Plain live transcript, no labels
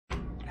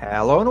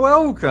Hello and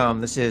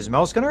welcome. This is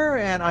Mousegunner,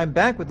 and I'm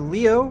back with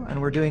Leo,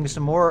 and we're doing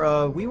some more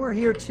of We Were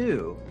Here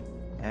Too,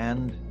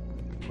 and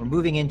we're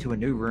moving into a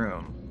new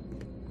room.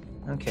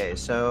 Okay,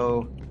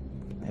 so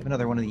I have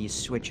another one of these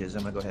switches.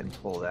 I'm gonna go ahead and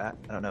pull that.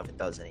 I don't know if it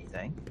does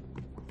anything.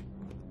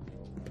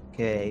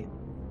 Okay,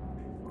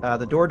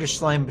 the door just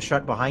slammed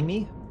shut behind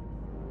me.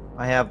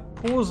 I have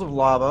pools of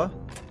lava.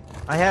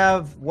 I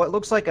have what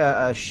looks like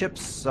a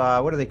ship's,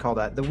 what do they call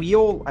that? The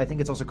wheel, I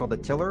think it's also called the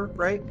tiller,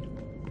 right?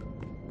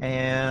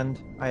 And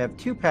I have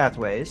two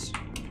pathways.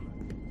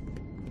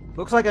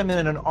 Looks like I'm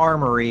in an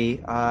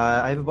armory.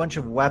 I have a bunch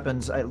of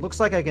weapons. It looks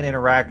like I can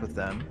interact with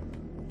them.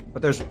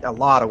 But there's a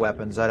lot of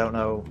weapons. I don't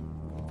know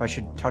if I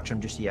should touch them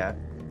just yet.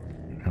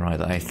 Alright,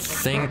 I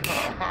think...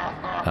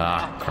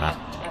 Ah, crap.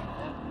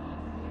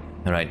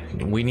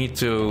 Alright, we need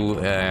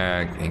to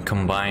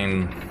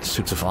combine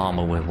suits of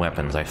armor with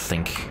weapons, I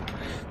think.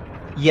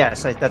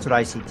 Yes, that's what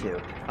I see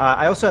too.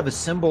 I also have a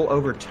symbol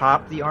over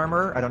top the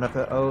armor. I don't know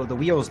if the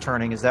wheel is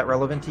turning. Is that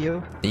relevant to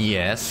you?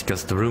 Yes,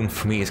 because the room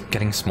for me is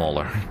getting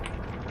smaller.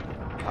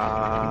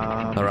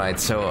 Alright,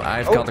 so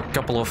I've got a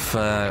couple of...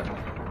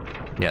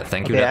 yeah,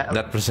 thank you. Okay,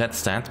 that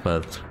resets that,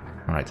 but...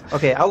 Alright.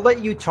 Okay, I'll let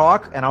you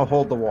talk and I'll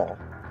hold the wall.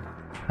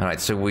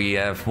 Alright, so we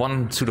have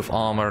one suit of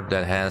armor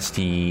that has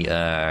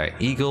the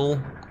eagle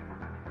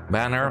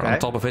banner on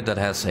top of it that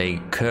has a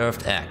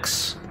curved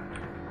axe.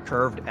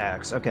 Curved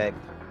axe, okay.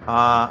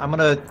 I'm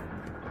gonna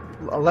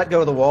let go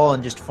of the wall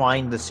and just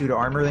find the suit of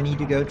armor I need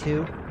to go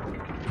to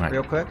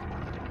real quick.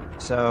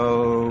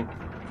 So,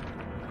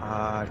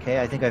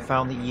 okay, I think I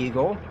found the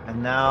eagle,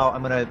 and now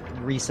I'm gonna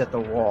reset the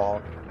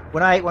wall.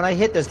 When I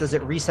hit this, does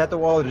it reset the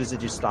wall or does it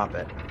just stop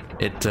it?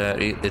 It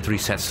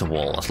resets the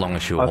wall as long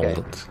as you hold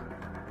it.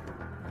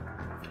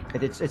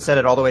 It set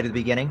it all the way to the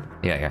beginning?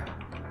 Yeah, yeah.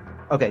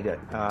 Okay, good.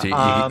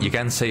 So you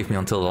can save me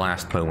until the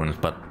last moment,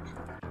 but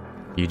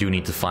you do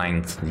need to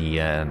find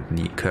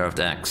the curved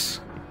axe.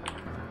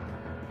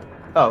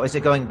 Oh, is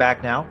it going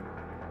back now?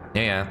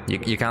 Yeah, yeah.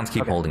 You can't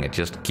keep holding it.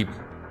 Just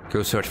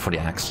go search for the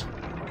axe.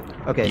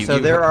 Okay, so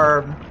there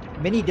are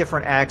many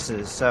different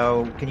axes.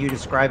 So can you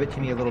describe it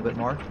to me a little bit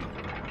more?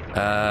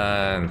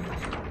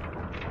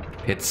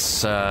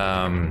 It's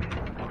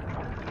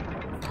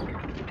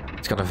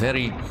got a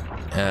very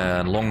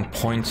long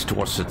point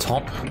towards the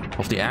top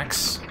of the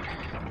axe.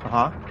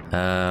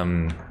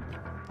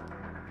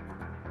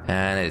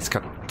 And it's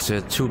got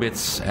two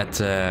bits at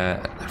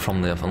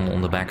on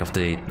the back of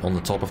on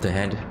the top of the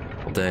head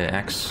of the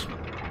axe.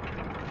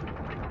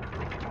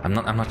 I'm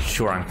not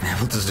sure I'm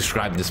able to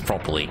describe this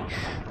properly.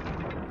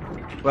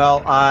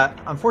 Well,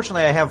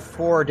 unfortunately, I have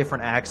 4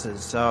 different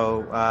axes,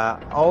 so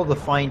all the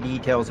fine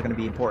details are going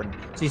to be important.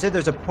 So you said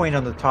there's a point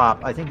on the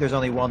top. I think there's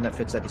only one that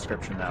fits that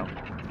description, though.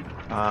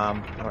 How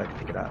do I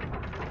pick it up?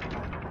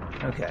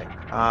 Okay,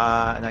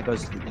 and that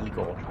goes to the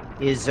eagle.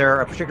 Is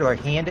there a particular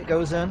hand it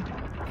goes in?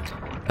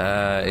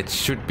 It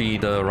should be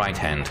the right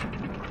hand.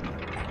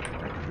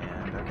 Right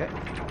hand, okay.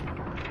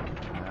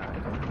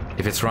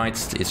 If it's right,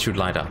 it should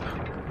light up.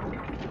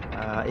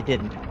 It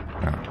didn't.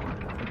 Oh.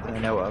 That I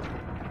know of.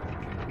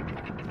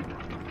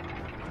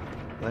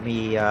 Let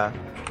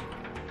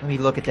me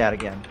look at that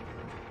again.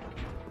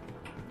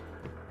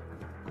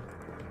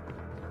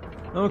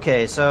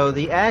 Okay, so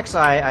the axe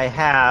I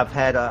have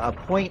had a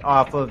point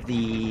off of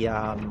the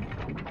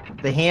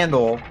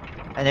handle,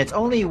 and it's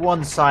only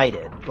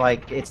one-sided.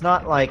 Like, it's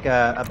not like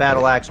a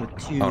battle axe with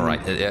 2...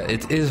 Alright,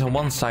 it is a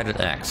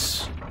one-sided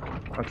axe.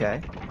 Okay.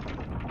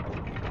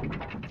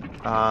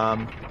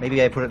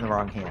 Maybe I put it in the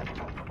wrong hand.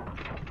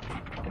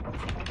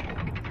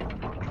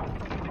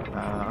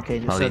 Okay,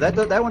 so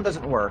that one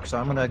doesn't work, so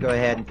I'm gonna go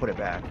ahead and put it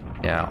back.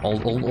 Yeah, all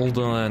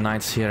the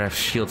knights here have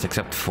shields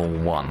except for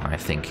one, I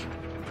think.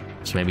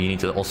 So maybe you need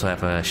to also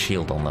have a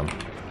shield on them.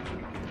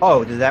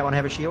 Oh, does that one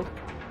have a shield?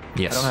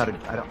 Yes. I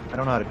don't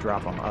know how to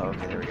drop them. Oh,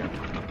 okay, there we go.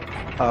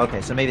 Oh,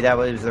 okay, so maybe that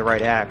was the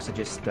right axe. It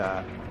just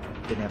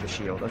didn't have a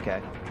shield.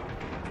 Okay.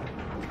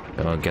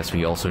 So I guess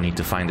we also need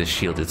to find a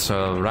shield. It's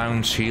a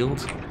round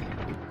shield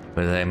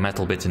with a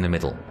metal bit in the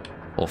middle,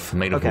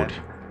 made of wood.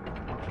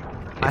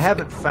 I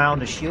haven't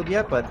found a shield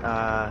yet, but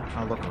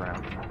I'll look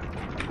around.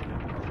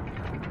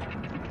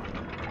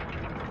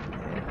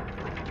 Okay.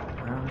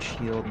 Round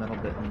shield, metal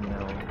bit in the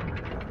middle.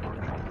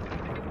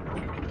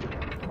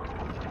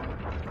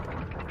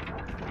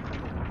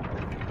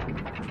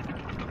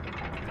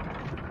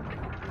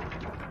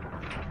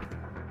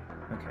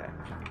 Okay.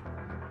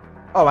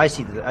 Oh, I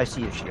see the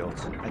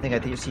shields. I think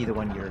I see the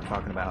one you're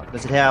talking about.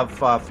 Does it have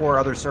 4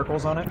 other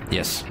circles on it?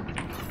 Yes.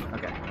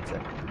 Okay, that's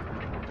it.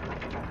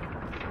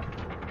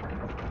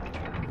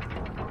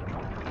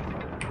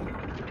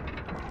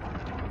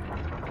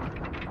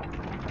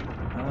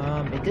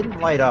 It didn't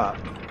light up.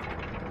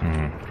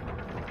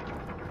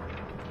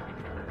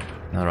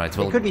 Alright,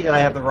 well... It could be that I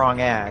have the wrong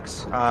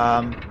axe.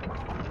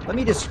 Let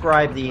me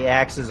describe the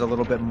axes a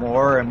little bit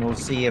more, and we'll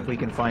see if we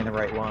can find the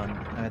right one.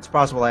 And it's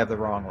possible I have the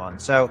wrong one.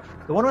 So,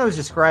 the one I was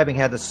describing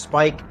had the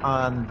spike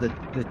on the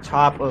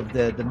top of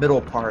the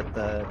middle part,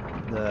 the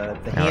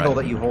handle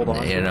that you hold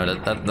on to. Yeah, no,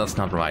 that's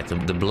not right.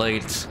 The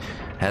blade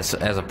has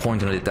a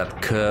point on it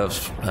that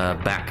curves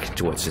back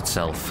towards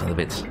itself a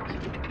bit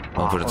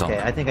over the top. Okay,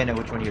 I think I know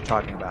which one you're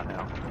talking about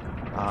now.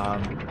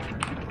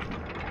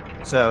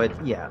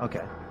 Yeah,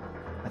 okay.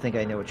 I think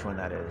I know which one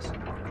that is.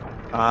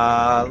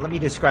 Let me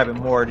describe it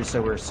more just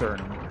so we're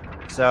certain.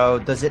 So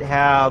does it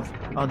have,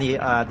 on the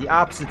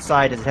opposite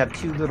side, does it have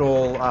two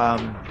little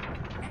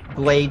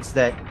blades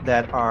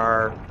that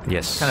are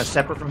yes, kind of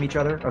separate from each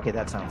other? Okay,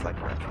 that sounds like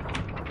right.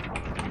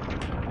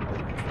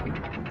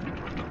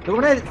 The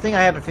one thing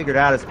I haven't figured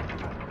out is,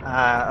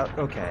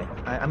 okay,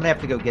 I'm gonna have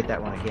to go get that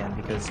one again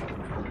because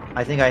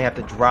I think I have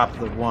to drop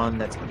the one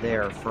that's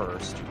there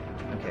first.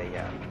 Okay,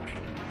 yeah.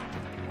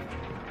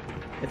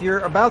 If you're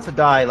about to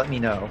die, let me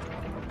know.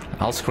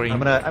 I'll scream.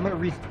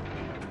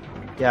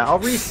 I'll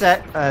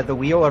reset the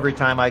wheel every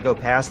time I go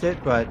past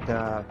it, but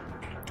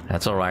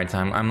that's all right.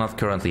 I'm not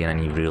currently in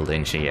any real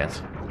danger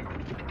yet.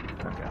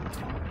 Okay.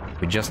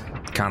 We just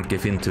can't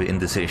give in to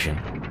indecision.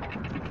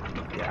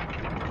 Yeah.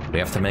 We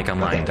have to make our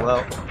mind up.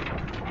 Well,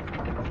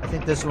 I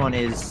think this one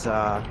is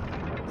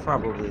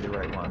probably the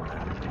right one.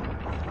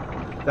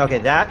 Okay,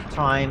 that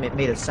time it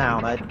made a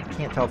sound. I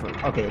can't tell if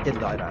it... Okay, it did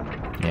die down.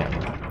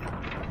 Yeah.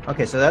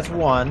 Okay, so that's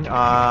one.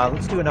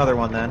 Let's do another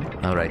one then.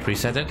 Alright,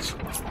 reset it.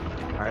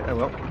 Alright, I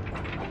will.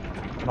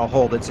 I'll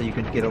hold it so you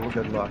can get a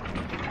good look.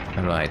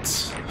 Alright,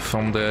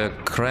 from the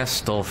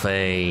crest of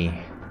a...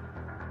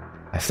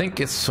 I think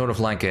it's sort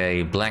of like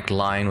a black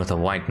line with a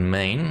white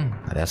mane.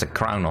 It has a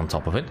crown on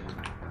top of it.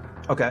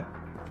 Okay.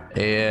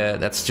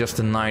 That's just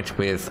a knight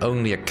with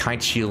only a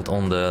kite shield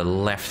on the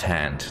left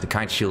hand. The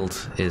kite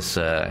shield is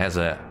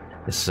iron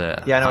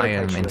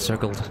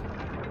encircled.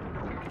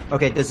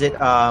 Okay, does it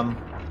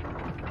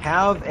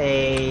have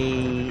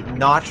a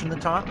notch in the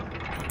top?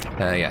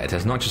 Yeah, it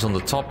has notches on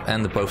the top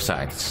and both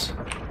sides.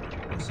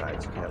 Both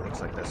sides. Okay, it looks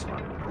like this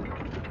one.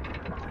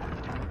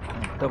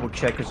 Double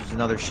check because there's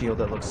another shield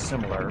that looks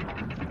similar.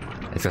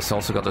 It has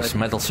also got a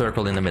metal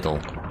circle in the middle.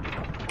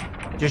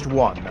 Just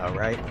one, though,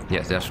 right?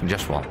 Yes, there's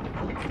just one.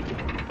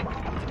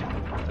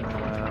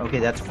 Okay,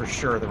 that's for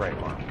sure the right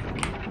one.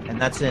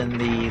 And that's in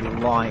the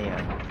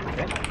lion.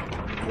 Okay.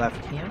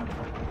 Left hand.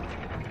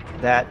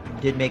 That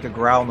did make a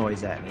growl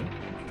noise at me.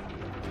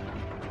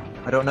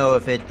 I don't know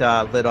if it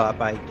lit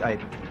up. I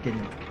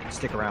didn't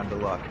stick around to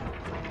look.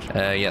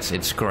 Yes,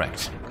 it's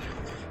correct.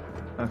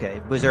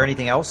 Okay. Was there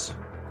anything else?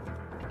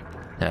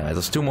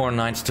 There's two more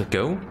knights to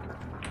go.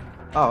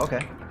 Oh,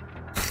 okay.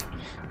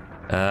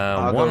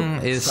 One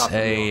is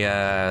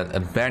a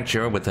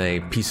badger with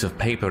a piece of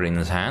paper in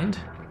his hand.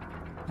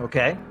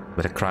 Okay.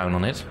 With a crown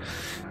on it.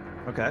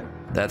 Okay.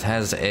 That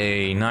has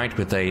a knight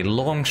with a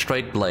long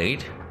straight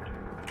blade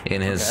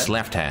in his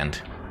left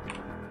hand.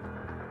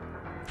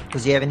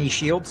 Does he have any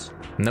shields?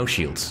 No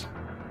shields.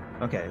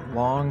 Okay,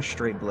 long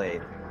straight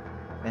blade.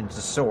 And it's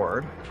a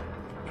sword.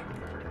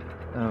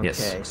 Okay,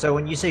 yes. So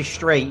when you say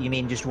straight, you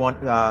mean just one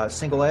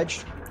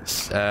single-edged?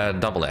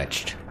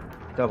 Double-edged.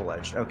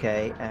 Double-edged,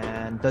 okay.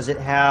 And does it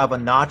have a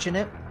notch in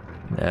it?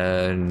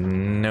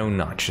 No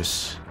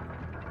notches.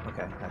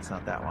 Okay, that's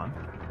not that one.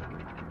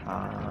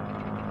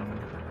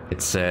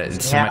 It's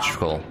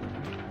symmetrical.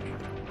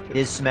 It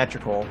is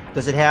symmetrical.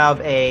 Does it have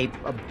a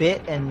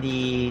bit in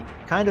the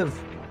kind of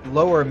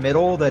lower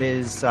middle that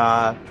is,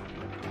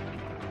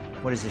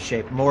 what is the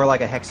shape? More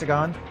like a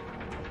hexagon?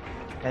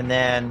 And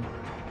then,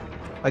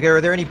 like, are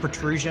there any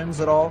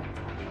protrusions at all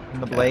in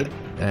the blade?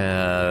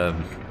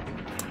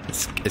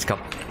 It's got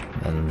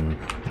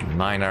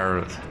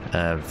minor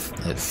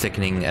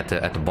thickening at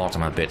the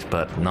bottom a bit,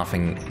 but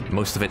nothing.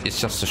 Most of it is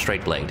just a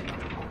straight blade.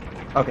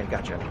 Okay,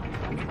 gotcha.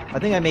 I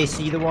think I may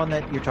see the one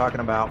that you're talking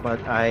about, but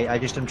I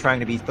just am trying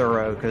to be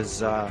thorough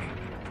because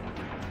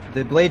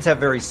the blades have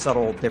very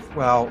subtle.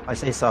 Well, I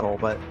say subtle,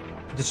 but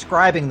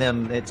describing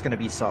them, it's going to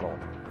be subtle.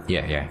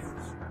 Yeah, yeah.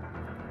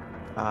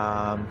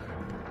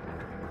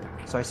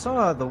 So I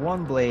saw the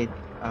one blade.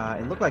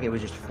 It looked like it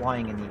was just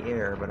flying in the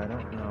air, but I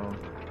don't know.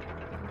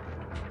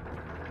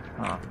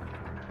 Huh.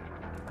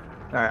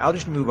 All right, I'll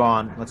just move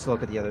on. Let's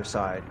look at the other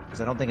side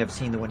because I don't think I've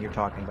seen the one you're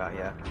talking about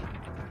yet.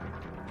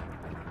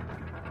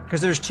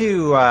 Because there's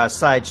two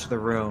sides to the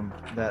room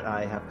that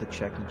I have to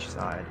check each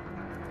side.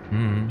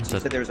 So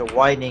you said there's a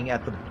widening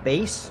at the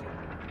base?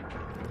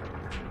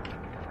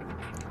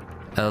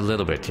 A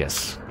little bit,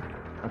 yes.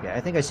 Okay,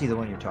 I think I see the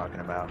one you're talking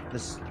about.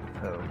 This...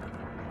 Oh.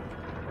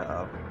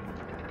 Uh-oh.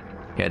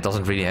 Yeah, it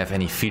doesn't really have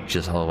any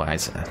features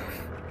otherwise.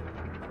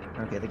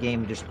 Okay, the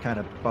game just kind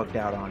of bugged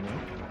out on me.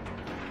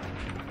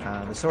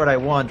 The sword I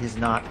want is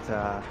not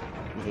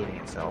behaving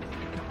itself.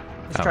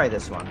 Let's try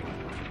this one.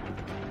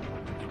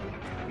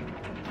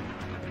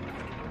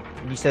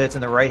 You said it's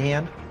in the right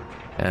hand?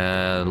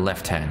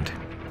 Left hand.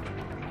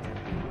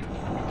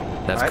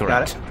 That's correct.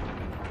 Got it.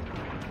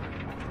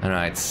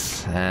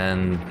 Alright,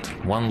 and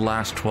one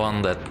last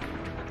one that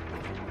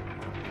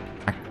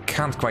I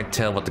can't quite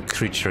tell what the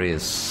creature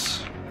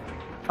is.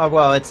 Oh,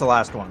 well, it's the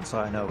last one, so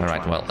I know which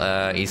Alright, one.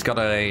 well, he's got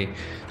a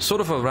sort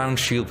of a round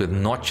shield with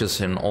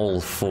notches in all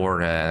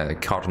four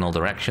cardinal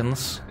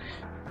directions.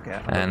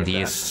 Okay, and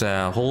he is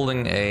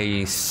holding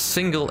a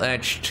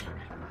single-edged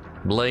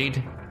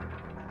blade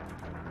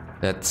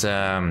that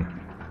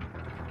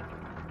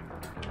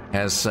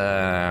has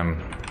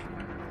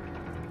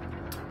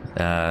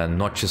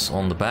notches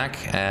on the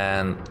back,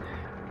 and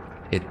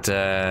it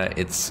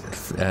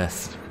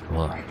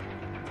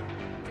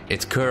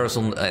curves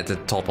at the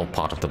top of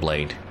part of the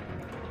blade.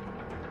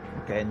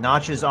 Okay,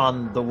 notches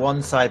on the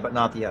one side but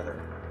not the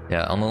other.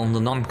 Yeah, on the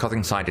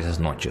non-cutting side it has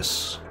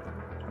notches.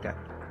 Okay,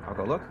 I'll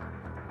go look.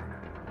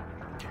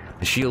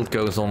 The shield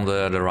goes on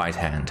the right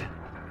hand.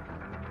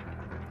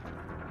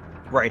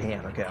 Right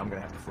hand, okay, I'm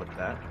gonna have to flip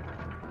that.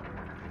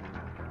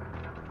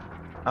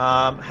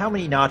 How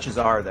many notches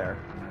are there?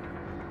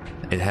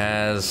 It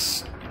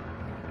has...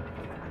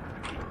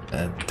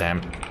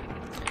 damn.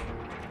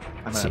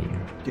 I'm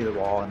gonna do the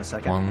wall in a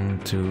second. 1,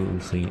 2,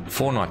 3,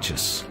 4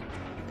 notches.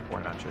 4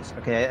 notches.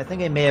 Okay, I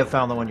think I may have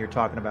found the one you're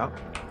talking about,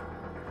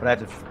 but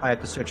I have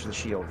to switch the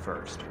shield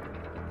first.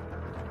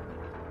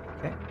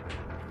 Okay.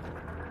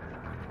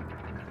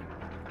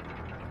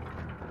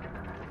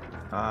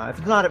 If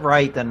it's not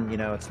right, then you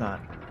know it's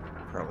not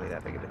probably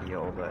that big of a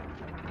deal. But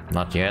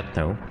not yet,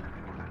 no.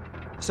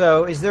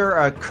 So, is there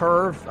a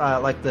curve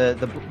like the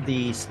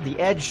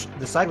edge,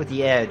 the side with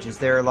the edge? Is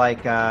there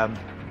like a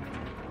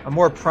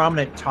more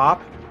prominent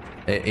top?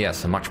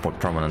 Yes, a much more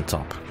prominent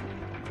top.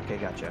 Okay,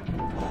 gotcha.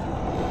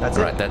 That's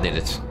right, it. that did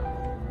it.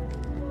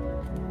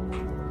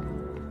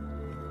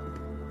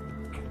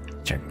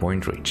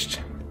 Checkpoint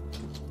reached.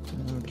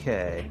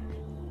 Okay.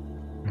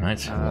 Right.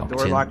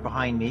 Door locked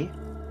behind me.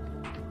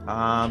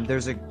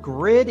 There's a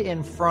grid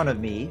in front of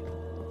me.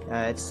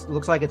 It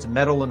looks like it's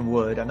metal and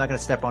wood. I'm not going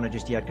to step on it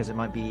just yet because it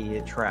might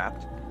be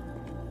trapped.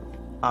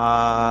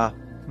 I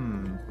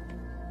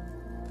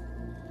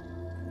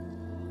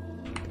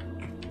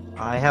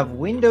have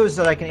windows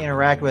that I can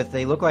interact with.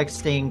 They look like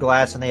stained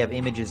glass and they have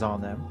images on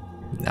them.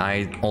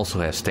 I also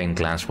have stained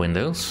glass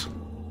windows.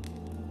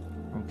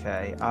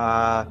 Okay.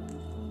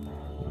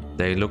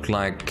 They look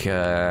like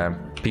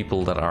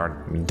people that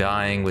are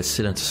dying with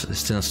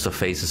sinister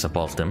faces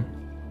above them.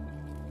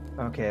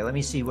 Okay, let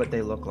me see what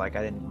they look like.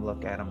 I didn't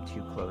look at them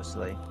too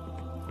closely.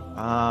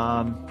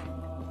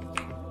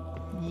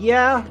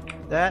 Yeah,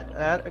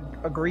 that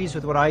agrees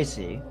with what I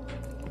see.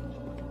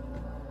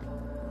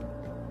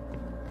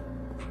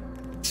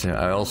 So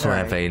I also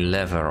have a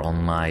lever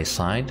on my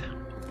side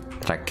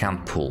that I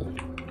can't pull.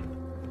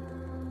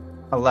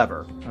 A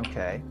lever,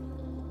 okay.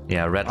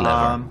 Yeah, a red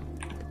lever.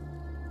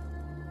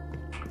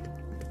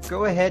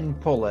 Go ahead and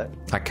pull it.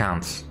 I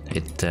can't.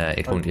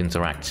 It won't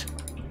interact.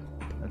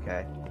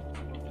 Okay.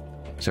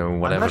 So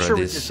whatever I'm not sure it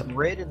what is. this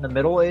grid in the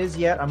middle is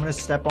yet. I'm going to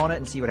step on it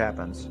and see what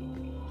happens.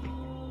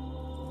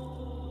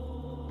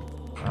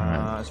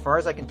 As far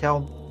as I can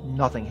tell,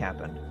 nothing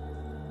happened.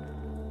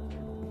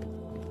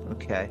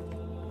 Okay.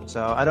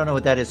 So I don't know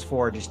what that is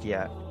for just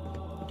yet.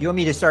 Do you want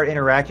me to start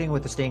interacting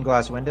with the stained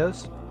glass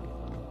windows?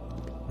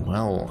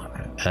 Well,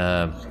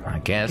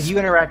 I guess. Can you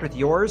interact with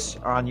yours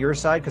on your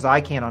side? Because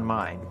I can't on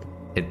mine.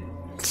 It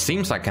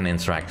seems I can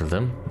interact with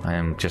them. I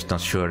am just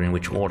not sure in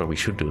which order we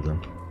should do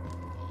them.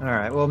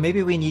 Alright, well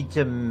maybe we need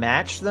to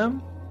match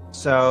them?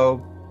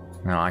 So...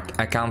 No, I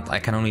can't. I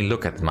can only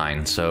look at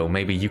mine, so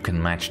maybe you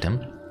can match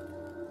them.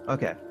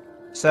 Okay.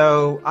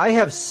 So, I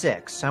have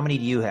 6. How many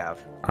do you have?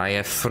 I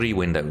have 3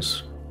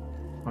 windows.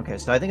 Okay,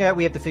 so I think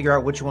we have to figure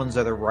out which ones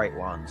are the right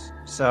ones.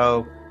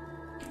 So,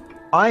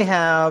 I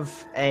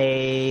have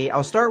a...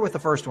 I'll start with the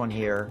first one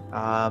here.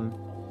 I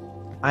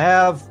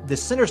have the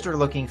sinister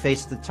looking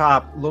face at the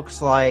top.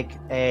 Looks like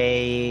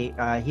a...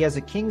 he has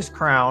a king's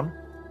crown.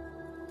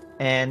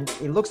 And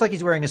it looks like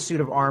he's wearing a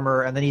suit of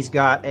armor, and then he's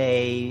got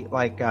a,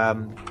 like,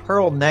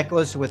 pearl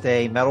necklace with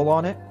a medal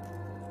on it.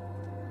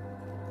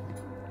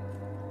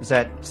 Does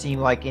that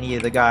seem like any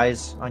of the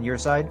guys on your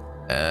side?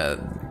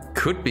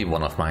 Could be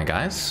one of my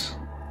guys.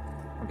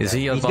 Okay. Is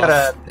he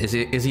above?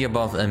 Is he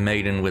above a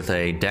maiden with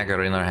a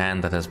dagger in her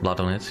hand that has blood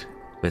on it,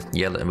 with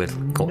yellow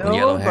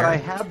yellow hair? No, but I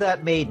have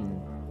that maiden.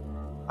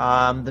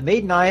 The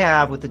maiden I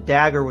have with the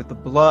dagger with the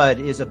blood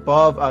is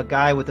above a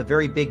guy with a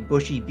very big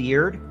bushy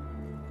beard.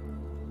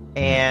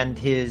 And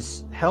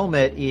his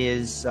helmet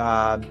is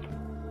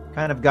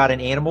kind of got an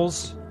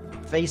animal's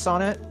face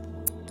on it,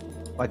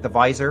 like the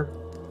visor.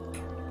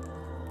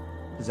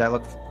 Does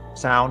that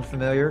sound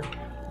familiar?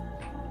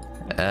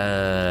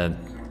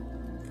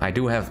 I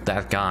do have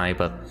that guy,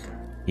 but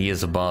he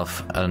is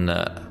above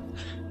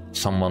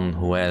someone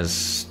who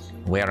has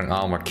wearing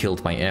armor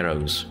killed by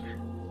arrows.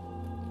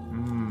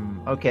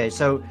 Okay,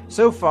 so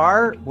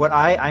far, what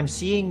I'm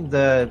seeing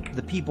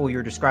the people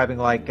you're describing,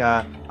 like,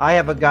 I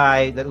have a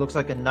guy that looks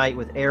like a knight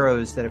with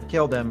arrows that have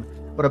killed him,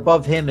 but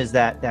above him is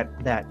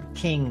that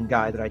king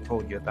guy that I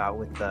told you about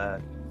with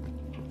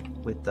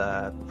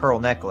the pearl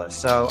necklace.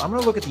 So I'm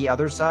gonna look at the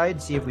other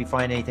side, see if we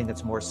find anything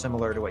that's more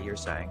similar to what you're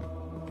saying.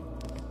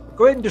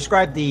 Go ahead and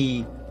describe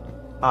the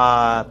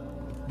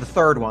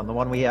third one, the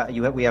one we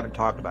haven't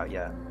talked about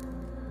yet.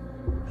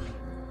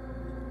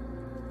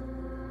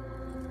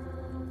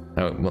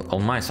 Well,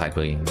 on my side,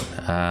 William.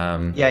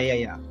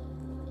 Yeah.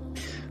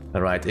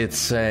 Alright,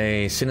 it's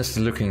a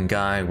sinister-looking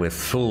guy with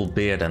full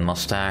beard and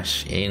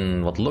mustache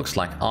in what looks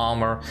like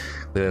armor,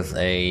 with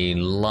a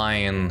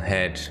lion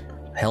head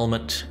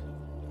helmet,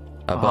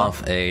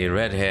 above a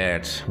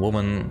red-haired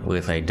woman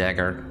with a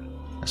dagger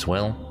as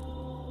well.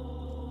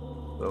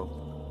 Oh.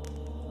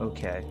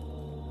 Okay.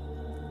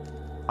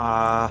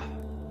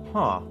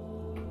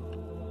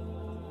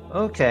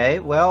 Okay,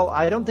 well,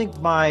 I don't think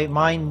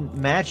mine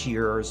match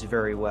yours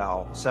very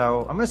well.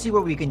 So I'm going to see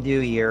what we can do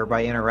here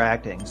by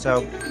interacting.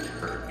 So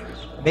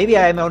maybe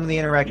I'm only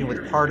interacting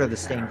with part of the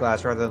stained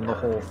glass rather than the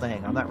whole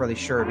thing. I'm not really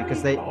sure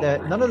because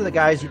none of the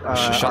guys Shut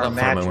are up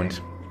matching. for a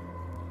moment.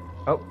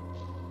 Oh.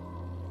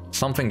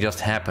 Something just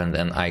happened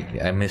and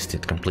I missed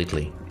it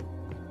completely.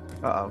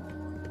 Uh-oh.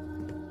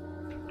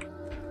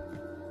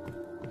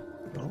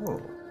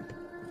 Oh.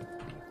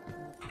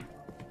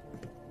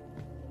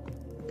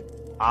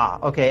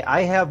 Okay,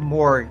 I have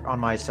more on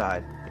my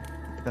side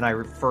than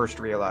I first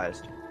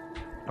realized.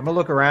 I'm gonna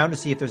look around to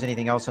see if there's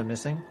anything else I'm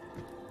missing.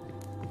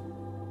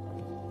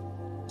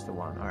 It's the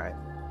one, alright.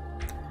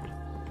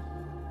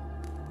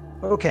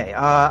 Okay,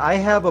 I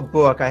have a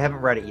book. I haven't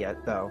read it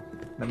yet, though.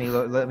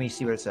 Let me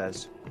see what it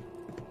says.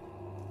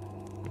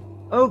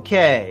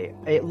 Okay,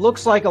 it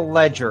looks like a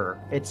ledger.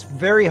 It's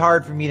very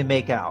hard for me to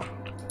make out.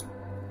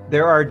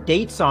 There are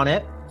dates on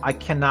it. I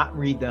cannot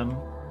read them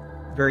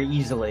very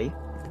easily.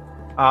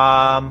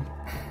 The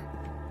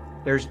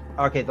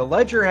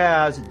ledger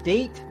has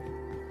date.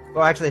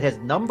 Well, actually, it has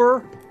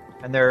number,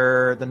 and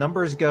the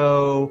numbers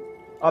go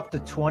up to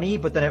 20,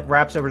 but then it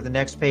wraps over to the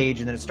next page,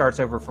 and then it starts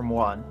over from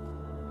 1.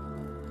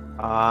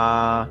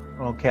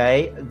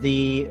 Okay.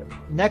 The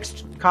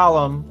next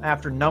column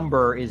after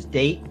number is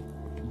date,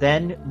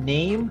 then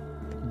name,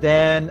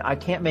 then I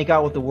can't make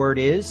out what the word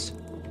is.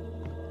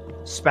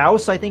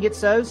 Spouse, I think it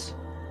says.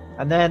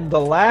 And then the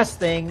last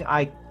thing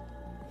I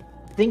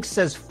think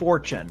says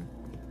fortune.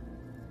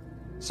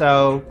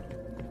 So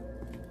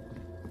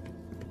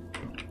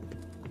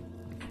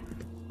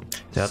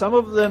some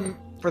of them,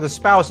 for the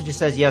spouse, it just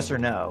says yes or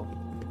no.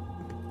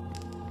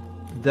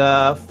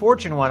 The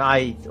fortune one,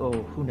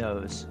 who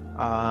knows?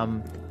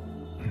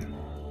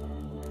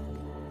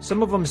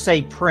 Some of them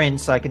say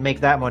prince. I can make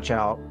that much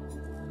out.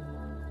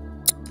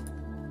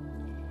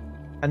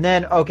 And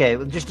then,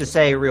 okay, just to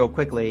say real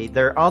quickly,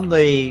 they're on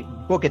the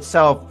book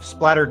itself,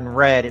 splattered in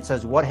red, it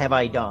says, "What have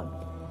I done?"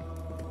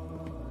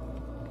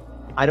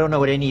 I don't know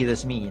what any of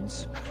this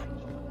means.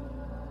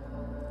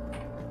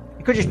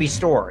 It could just be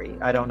story.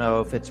 I don't know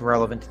if it's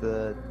relevant to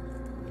the...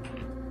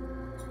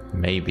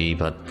 Maybe,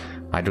 but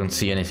I don't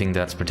see anything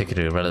that's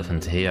particularly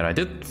relevant here. I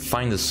did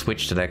find a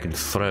switch that I could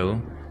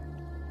throw.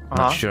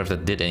 Not sure if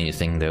that did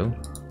anything, though.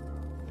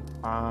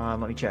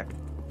 Let me check.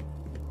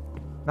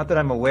 Not that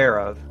I'm aware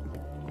of.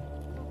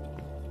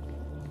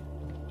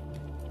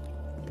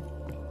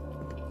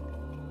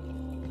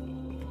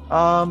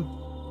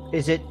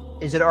 Is it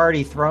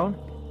already thrown?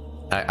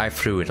 I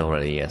threw it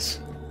already, yes.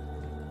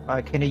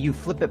 Can you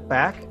flip it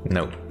back?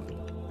 No.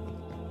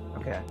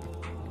 Okay.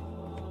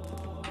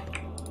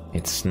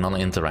 It's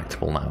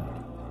non-interactable now.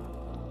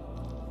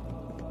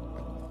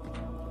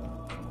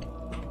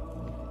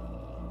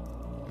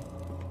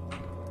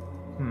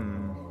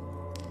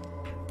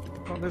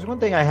 Well, there's one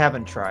thing I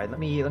haven't tried. Let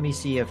me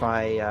see if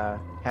I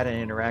had an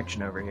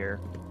interaction over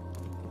here.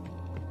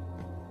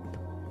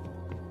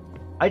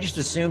 I just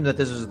assumed that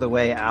this was the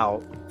way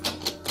out.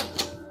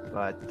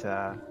 But,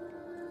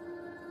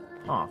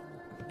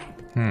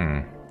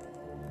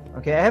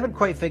 Okay, I haven't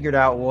quite figured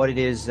out what it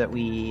is that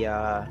we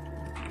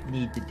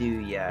need to do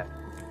yet.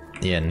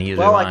 Yeah, neither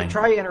Well, do I could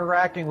try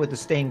interacting with the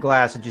stained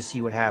glass and just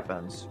see what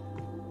happens.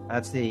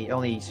 That's the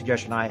only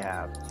suggestion I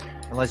have.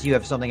 Unless you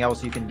have something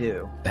else you can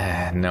do.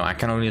 No, I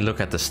can only look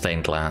at the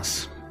stained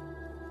glass.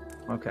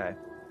 Okay.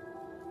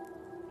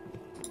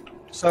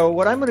 So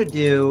what I'm going to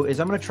do is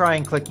I'm going to try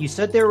and click. You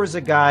said there was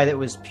a guy that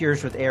was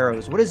pierced with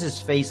arrows. What does his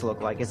face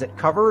look like? Is it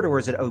covered or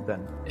is it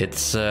open?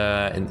 It's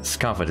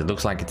covered. It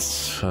looks like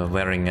it's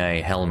wearing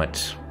a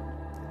helmet.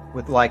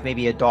 With like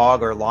maybe a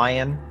dog or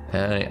lion?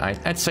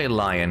 I'd say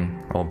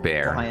lion or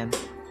bear. Lion.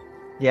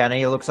 Yeah, and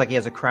he looks like he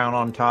has a crown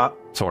on top.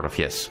 Sort of,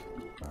 yes.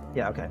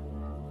 Yeah, okay.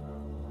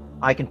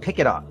 I can pick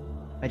it up.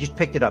 I just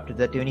picked it up. Did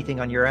that do anything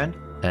on your end?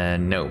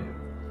 No.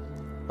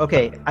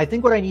 Okay, I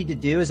think what I need to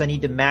do is I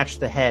need to match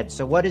the head.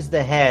 So what is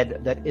the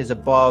head that is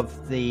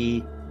above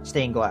the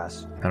stained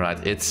glass?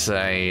 Alright, it's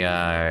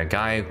a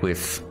guy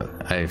with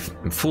a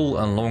full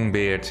and long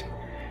beard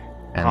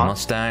and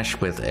mustache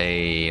with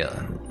a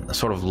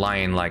sort of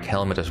lion-like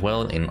helmet as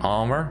well in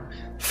armor,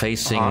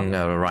 facing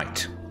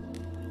right.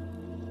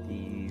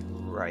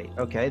 Right,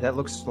 okay, that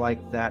looks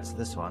like that's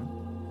this one.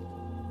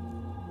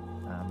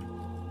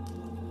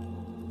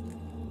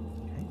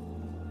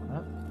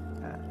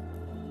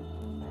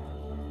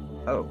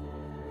 Oh.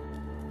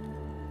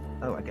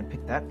 Oh, I can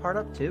pick that part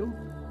up too?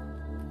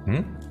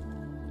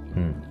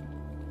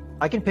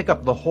 I can pick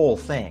up the whole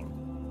thing.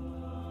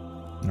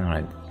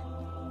 Alright.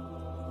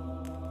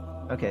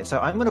 Okay, so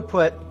I'm gonna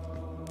put...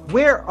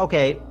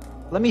 Okay,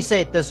 let me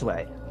say it this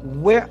way.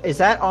 Where is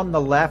that on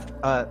the left?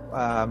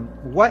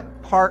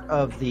 What part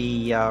of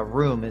the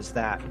room is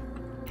that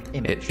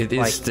image? It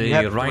is the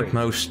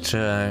rightmost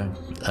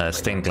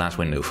stained glass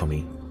window for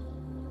me.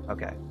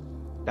 Okay,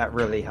 that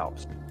really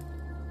helps.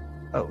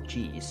 Oh,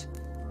 geez.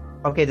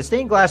 Okay, the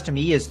stained glass to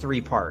me is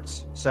 3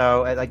 parts,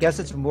 so I guess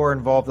it's more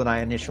involved than I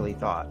initially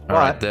thought. All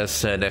right,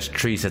 there's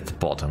trees at the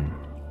bottom.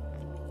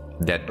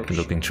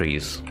 Dead-looking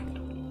trees.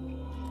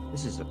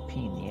 This is a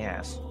pain in the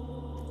ass.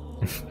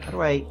 How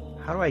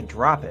do I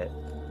drop it?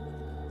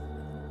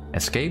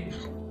 Escape?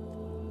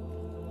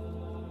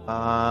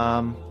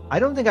 I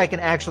don't think I can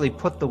actually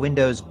put the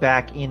windows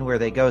back in where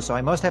they go, so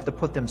I must have to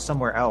put them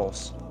somewhere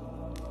else.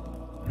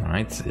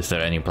 Alright, is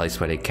there any place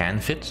where they can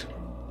fit?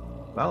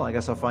 Well, I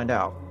guess I'll find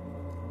out.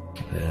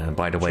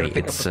 By the way,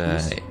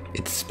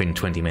 it's been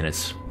 20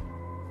 minutes.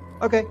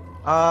 Okay,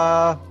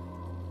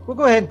 we'll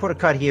go ahead and put a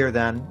cut here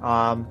then.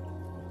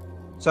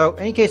 So, in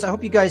any case, I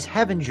hope you guys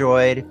have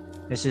enjoyed.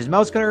 This is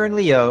Mousegunner and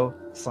Leo,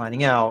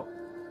 signing out.